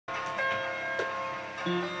So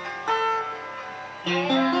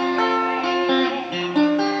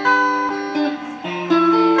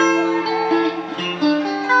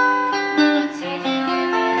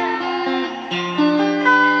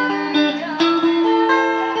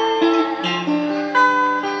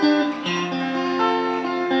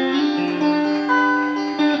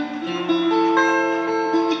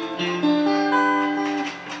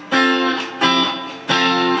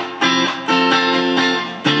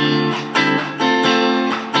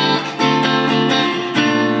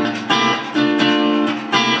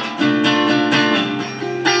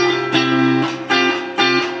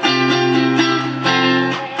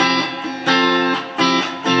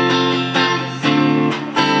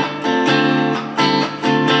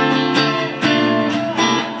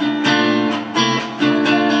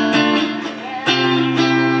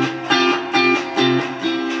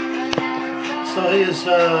here's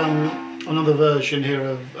another version here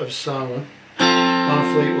of Sara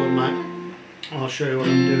by Fleetwood Mac. I'll show you what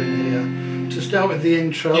I'm doing here. To start with the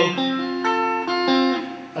intro,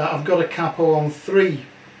 I've got a capo on 3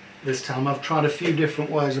 this time. I've tried a few different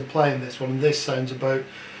ways of playing this one, and this sounds about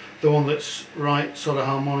the one that's right sort of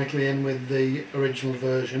harmonically in with the original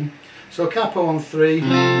version. So a capo on 3,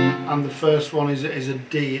 and the first one is a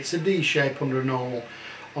D. It's a D shape on a normal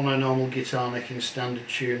guitar neck in standard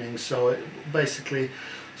tuning. So it basically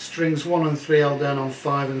strings 1 and 3 held down on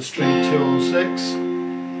 5 and string 2 on 6,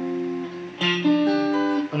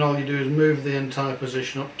 and all you do is move the entire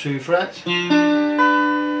position up 2 frets, and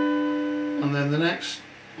then the next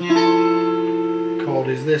chord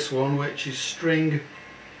is this one, which is string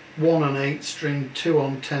 1 on 8, string 2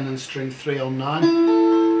 on 10 and string 3 on 9.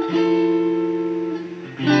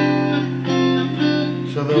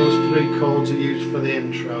 So those 3 chords are used for the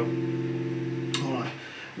intro. Alright,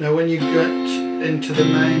 now when you get into the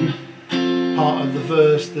main part of the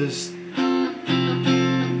verse, there's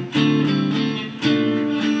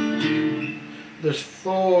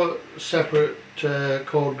 4 separate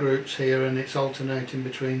chord groups here, and it's alternating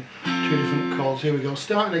between 2 different chords. Here we go,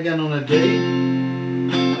 starting again on a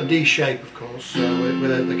D shape of course,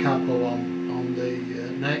 without the capo on the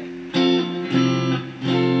neck.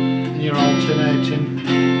 And you're alternating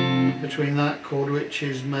between that chord, which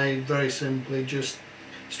is made very simply just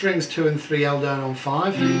strings 2 and 3 held down on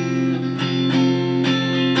 5,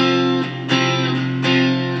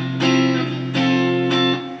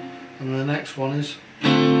 and the next one is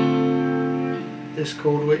this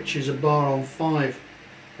chord, which is a bar on 5,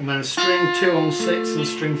 and then string 2 on 6 and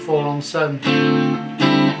string 4 on 7,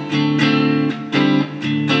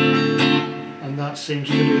 and that seems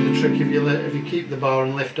to do the trick. If you keep the bar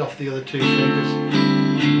and lift off the other 2 fingers,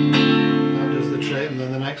 and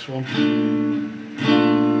then the next one.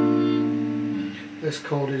 This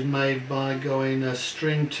chord is made by going a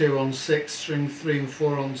string 2 on 6, string 3 and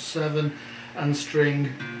 4 on 7, and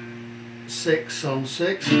string 6 on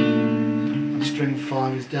 6, and string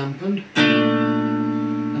 5 is dampened.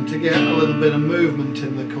 And to get a little bit of movement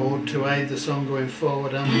in the chord to aid the song going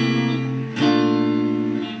forward, I'm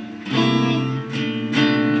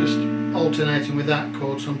just alternating with that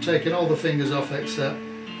chord. So I'm taking all the fingers off except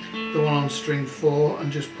the one on string 4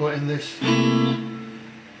 and just putting this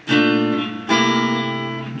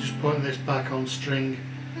back on string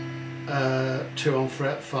 2 on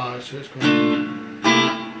fret 5, so it's going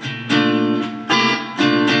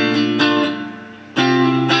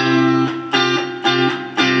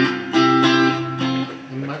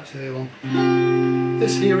and back to the other one.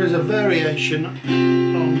 This here is a variation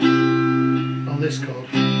on this chord.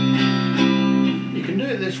 You can do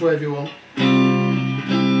it this way if you want.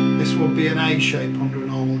 This would be an A shape under a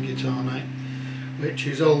normal guitar neck, which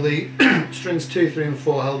is all the strings 2, 3 and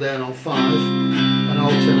 4 held down on 5 and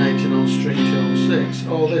alternating on string 2 on 6,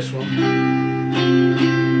 or this one.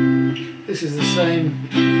 This is the same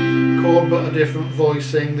chord but a different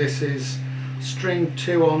voicing. This is string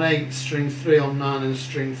 2 on 8, string 3 on 9 and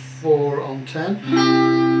string 4 on 10.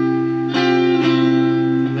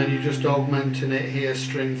 And then you're just augmenting it here,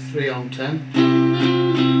 string 3 on 10.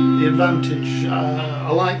 The advantage,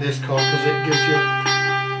 I like this chord because it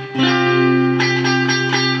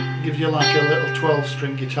gives you like a little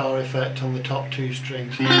 12-string guitar effect on the top 2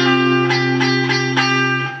 strings,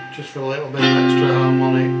 just for a little bit of extra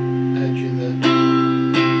harmonic edge in there.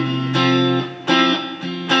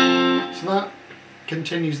 So that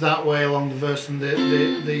continues that way along the verse, and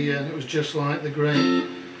it was just like the great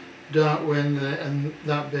dark wind, and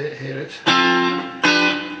that bit here, it's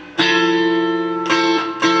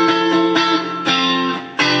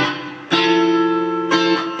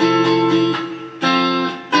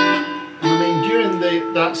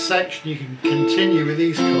that section you can continue with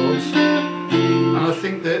these chords. and I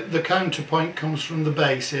think that the counterpoint comes from the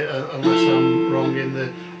bass, unless I'm wrong in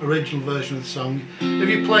the original version of the song. If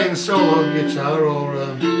you're playing solo guitar or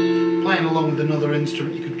playing along with another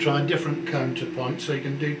instrument, you could try different counterpoints. So you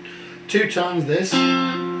can do 2 times this with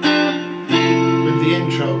the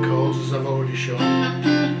intro chords, as I've already shown,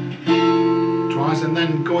 twice, and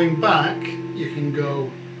then going back you can go,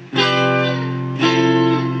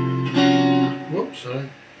 whoops, sorry,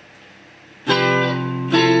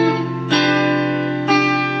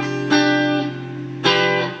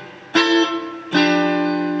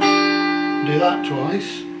 do that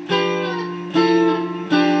twice,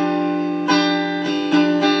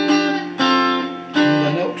 and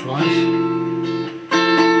then up twice,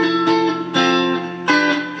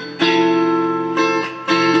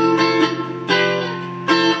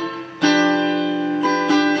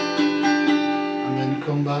 and then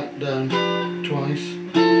come back down twice.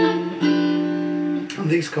 And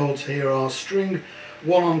these chords here are string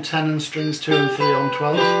 1 on 10 and strings 2 and 3 on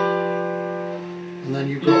 12. And then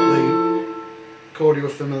you've got the chord you were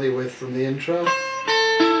familiar with from the intro,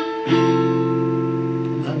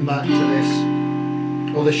 and then back to this,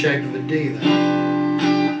 or the shape of a D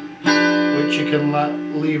then, which you can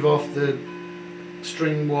leave off the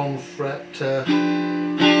string 1 fret 7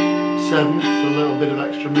 for a little bit of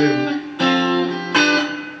extra movement.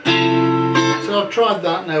 So I've tried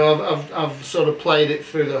that now. I've sort of played it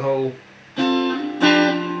through the whole.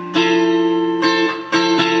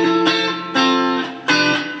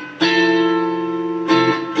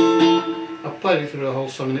 Played it through the whole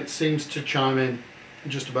song, and it seems to chime in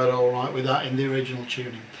just about alright with that in the original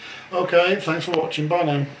tuning. Okay, thanks for watching, bye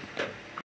now.